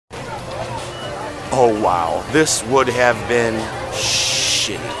Oh wow, this would have been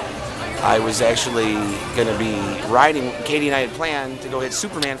shitty. I was actually going to be riding, Katie and I had planned to go hit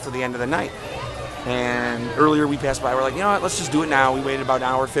Superman for the end of the night. And earlier we passed by, we're like, you know what, let's just do it now. We waited about an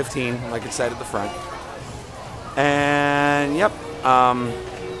hour 15, like it said at the front. And yep,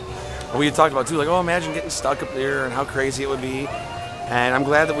 we had talked about too, like, oh, imagine getting stuck up there and how crazy it would be. And I'm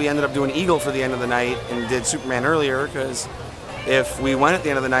glad that we ended up doing Eagle for the end of the night and did Superman earlier, because if we went at the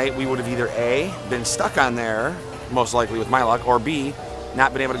end of the night, we would have either A, been stuck on there, most likely with my luck, or B,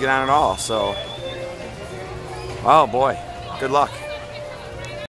 not been able to get on at all. So, oh boy, good luck.